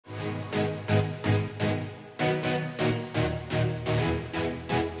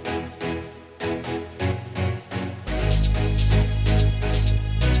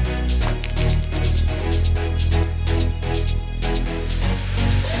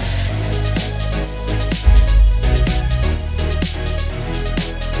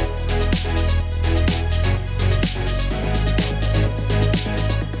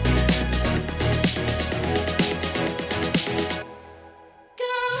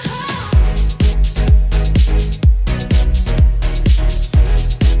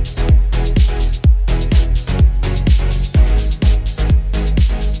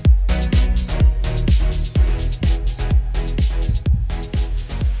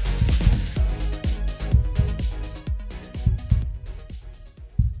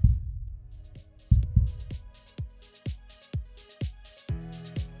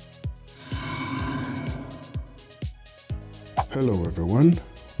Hello everyone,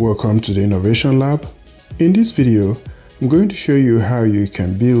 welcome to the Innovation Lab. In this video, I'm going to show you how you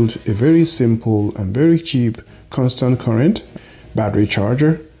can build a very simple and very cheap constant current battery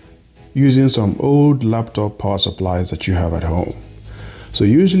charger using some old laptop power supplies that you have at home. So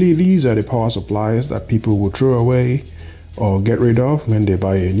usually these are the power supplies that people will throw away or get rid of when they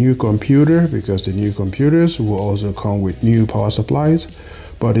buy a new computer, because the new computers will also come with new power supplies.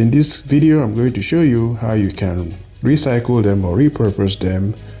 But in this video, I'm going to show you how you can recycle them or repurpose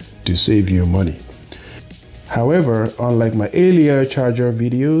them to save you money. However, unlike my earlier charger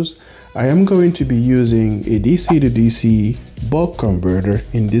videos, I am going to be using a DC to DC buck converter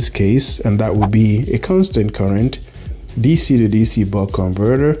in this case, and that will be a constant current DC to DC buck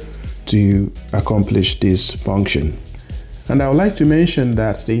converter to accomplish this function. And I would like to mention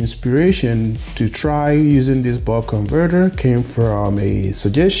that the inspiration to try using this buck converter came from a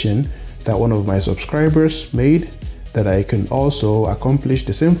suggestion that one of my subscribers made, that I can also accomplish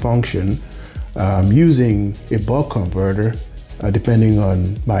the same function using a buck converter depending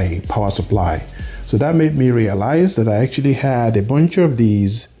on my power supply. So that made me realize that I actually had a bunch of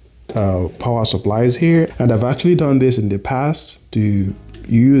these power supplies here, and I've actually done this in the past to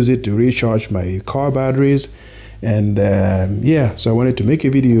use it to recharge my car batteries. And yeah, so I wanted to make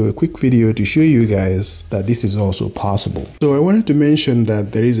a quick video to show you guys that this is also possible. So I wanted to mention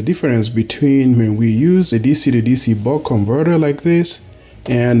that there is a difference between when we use a DC to DC buck converter like this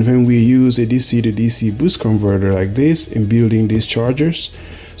and when we use a DC to DC boost converter like this in building these chargers.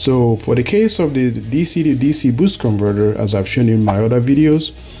 So for the case of the DC to DC boost converter, as I've shown in my other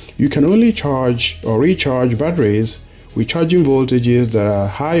videos, you can only charge or recharge batteries with charging voltages that are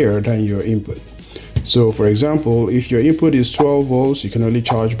higher than your input. So for example, if your input is 12 volts, you can only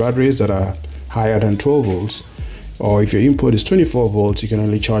charge batteries that are higher than 12 volts. Or if your input is 24 volts, you can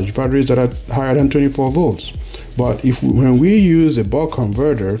only charge batteries that are higher than 24 volts. But when we use a buck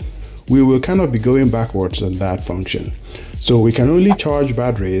converter, we will kind of be going backwards on that function. So we can only charge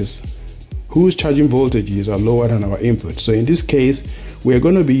batteries whose charging voltages are lower than our input. So in this case, we're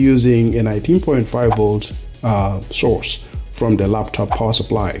going to be using a 19.5 volt source from the laptop power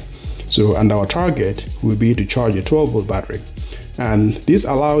supply. So, and our target will be to charge a 12 volt battery. And this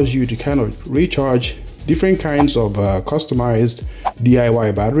allows you to kind of recharge different kinds of customized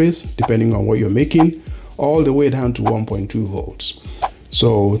DIY batteries, depending on what you're making, all the way down to 1.2 volts.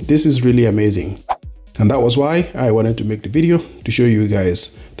 So this is really amazing. And that was why I wanted to make the video to show you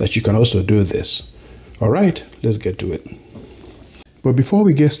guys that you can also do this. All right, let's get to it. But before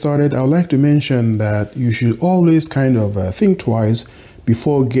we get started, I would like to mention that you should always kind of think twice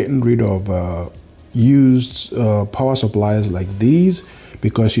before getting rid of used power supplies like these,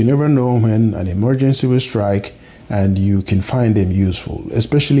 because you never know when an emergency will strike and you can find them useful,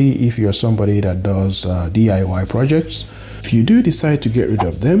 especially if you're somebody that does DIY projects. If you do decide to get rid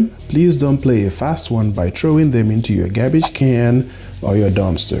of them, please don't play a fast one by throwing them into your garbage can or your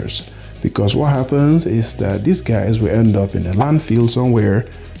dumpsters, because what happens is that these guys will end up in a landfill somewhere,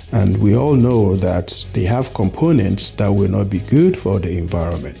 and we all know that they have components that will not be good for the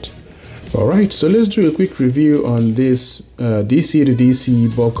environment. All right, so let's do a quick review on this DC to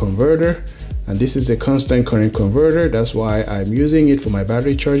DC buck converter. And this is a constant current converter. That's why I'm using it for my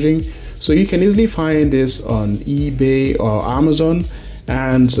battery charging. So you can easily find this on eBay or Amazon.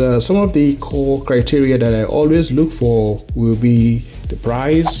 And some of the core criteria that I always look for will be the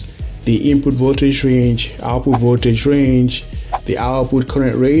price, the input voltage range, output voltage range, the output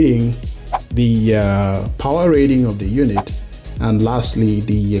current rating, the power rating of the unit, and lastly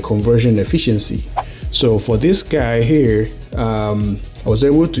the conversion efficiency. So for this guy here, I was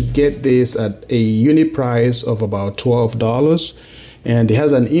able to get this at a unit price of about $12, and it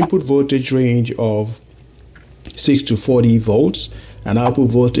has an input voltage range of 6 to 40 volts, an output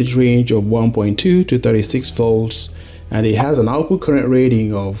voltage range of 1.2 to 36 volts, and it has an output current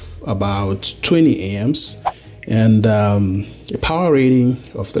rating of about 20 amps, and a power rating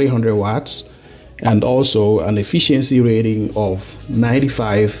of 300 watts, and also an efficiency rating of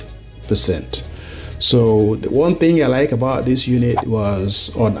 95%. So the one thing I like about this unit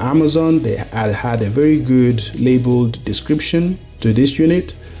was on Amazon, they had a very good labeled description to this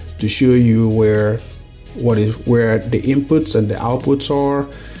unit to show you where the inputs and the outputs are,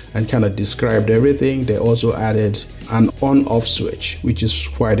 and kind of described everything. They also added an on-off switch, which is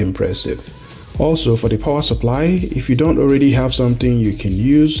quite impressive. Also, for the power supply, if you don't already have something you can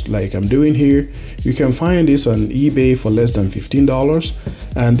use like I'm doing here, you can find this on eBay for less than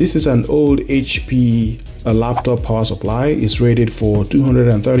 $15. And this is an old HP laptop power supply. It's rated for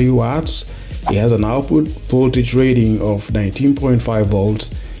 230 watts. It has an output voltage rating of 19.5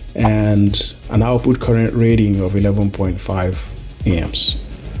 volts and an output current rating of 11.5 amps.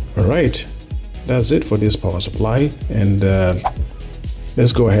 All right, that's it for this power supply, and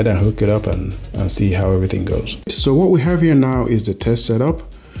let's go ahead and hook it up and see how everything goes. So what we have here now is the test setup,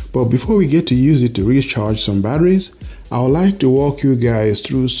 but before we get to use it to recharge some batteries, I would like to walk you guys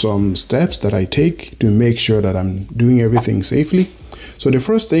through some steps that I take to make sure that I'm doing everything safely. So the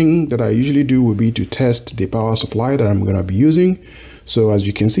first thing that I usually do would be to test the power supply that I'm going to be using. So as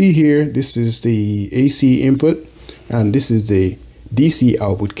you can see here, this is the AC input and this is the DC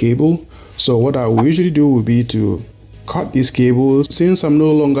output cable. So what I will usually do would be to cut this cable, since I'm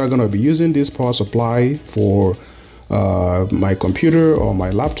no longer going to be using this power supply for my computer or my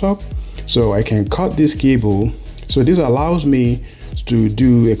laptop. So I can cut this cable. So this allows me to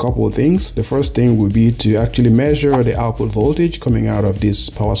do a couple of things. The first thing would be to actually measure the output voltage coming out of this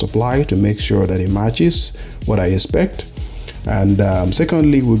power supply to make sure that it matches what I expect. And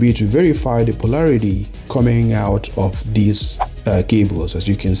secondly would be to verify the polarity coming out of these cables. As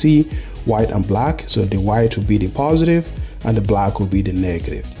you can see, white and black. So the white will be the positive and the black will be the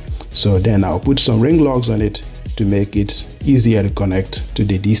negative. So then I'll put some ring lugs on it to make it easier to connect to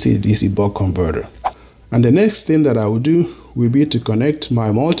the DC buck converter. And the next thing that I will do will be to connect my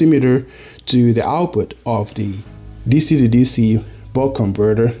multimeter to the output of the DC to DC buck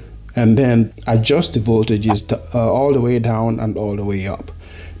converter, and then adjust the voltages all the way down and all the way up.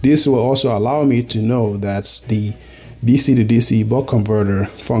 This will also allow me to know that the DC to DC buck converter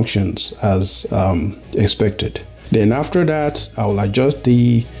functions as expected. Then after that, I will adjust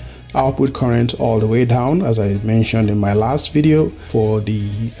the output current all the way down, as I mentioned in my last video, for the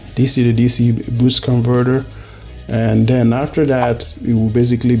DC to DC boost converter. And then after that, it will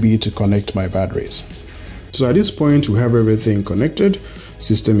basically be to connect my batteries. So at this point, we have everything connected,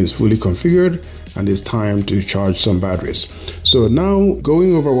 system is fully configured, and it's time to charge some batteries. So now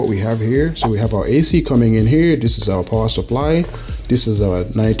going over what we have here, so we have our AC coming in here. This is our power supply. This is our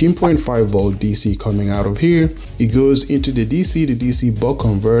 19.5 volt DC coming out of here. It goes into the DC to DC buck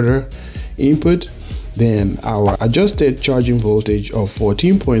converter input. Then our adjusted charging voltage of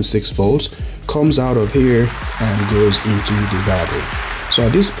 14.6 volts comes out of here and goes into the battery. So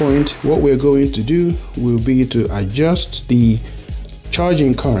at this point, what we're going to do will be to adjust the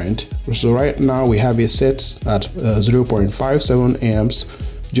charging current. So right now we have it set at 0.57 amps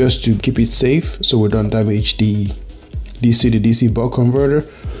just to keep it safe, so we don't damage the DC to DC buck converter.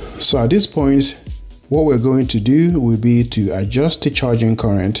 So at this point, what we're going to do will be to adjust the charging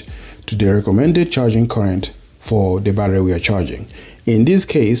current to the recommended charging current for the battery we are charging. In this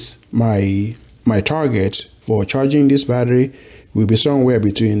case, my target for charging this battery will be somewhere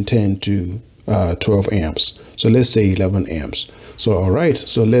between 10 to 12 amps. So let's say 11 amps. So all right,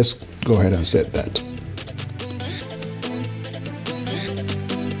 so let's go ahead and set that.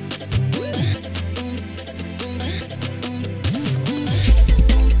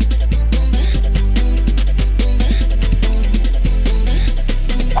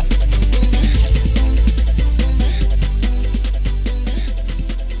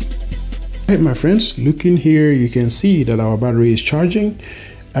 Right, my friends, looking here, you can see that our battery is charging.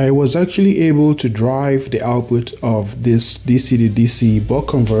 I was actually able to drive the output of this DC to DC buck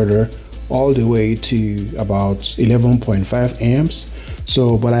converter all the way to about 11.5 amps.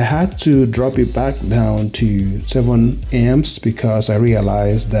 So, but I had to drop it back down to 7 amps because I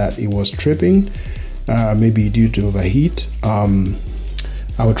realized that it was tripping, maybe due to overheat.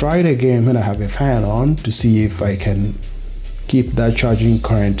 I'll try it again when I have a fan on to see if I can keep that charging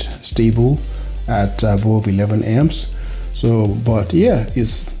current stable at above 11 amps. So, but yeah,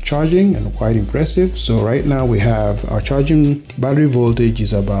 it's charging and quite impressive. So right now we have our charging battery voltage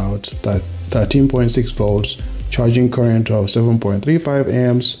is about 13.6 volts, charging current of 7.35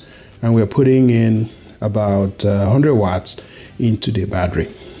 amps, and we're putting in about 100 watts into the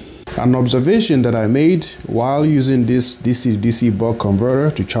battery. An observation that I made while using this DC-DC buck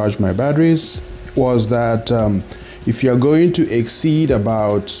converter to charge my batteries was that if you're going to exceed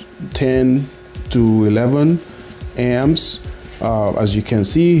about 10 to 11 amps, as you can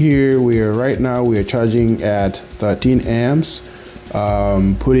see here, right now we are charging at 13 amps,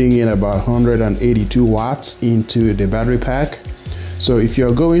 putting in about 182 watts into the battery pack. So if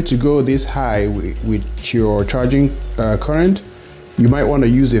you're going to go this high with your charging current, you might want to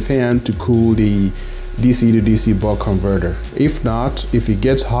use a fan to cool the DC to DC buck converter. If not, if it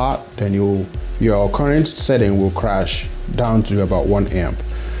gets hot, then your current setting will crash down to about 1 amp.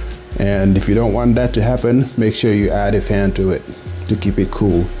 And if you don't want that to happen, make sure you add a fan to it to keep it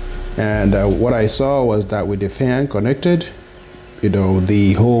cool. And what I saw was that with the fan connected,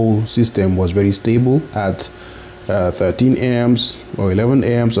 the whole system was very stable at 13 amps or 11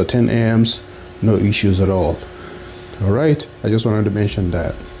 amps or 10 amps. no issues at all. All right, I just wanted to mention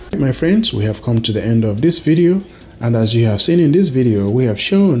that. My friends, we have come to the end of this video, and as you have seen in this video, we have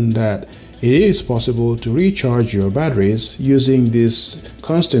shown that it is possible to recharge your batteries using this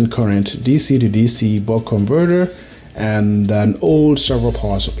constant current DC to DC buck converter and an old servo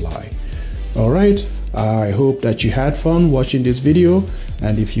power supply. Alright, I hope that you had fun watching this video,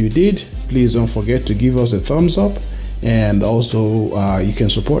 and if you did, please don't forget to give us a thumbs up, and also you can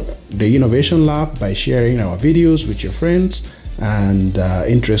support the Innovation Lab by sharing our videos with your friends and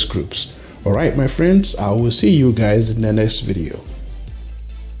interest groups. Alright my friends, I will see you guys in the next video.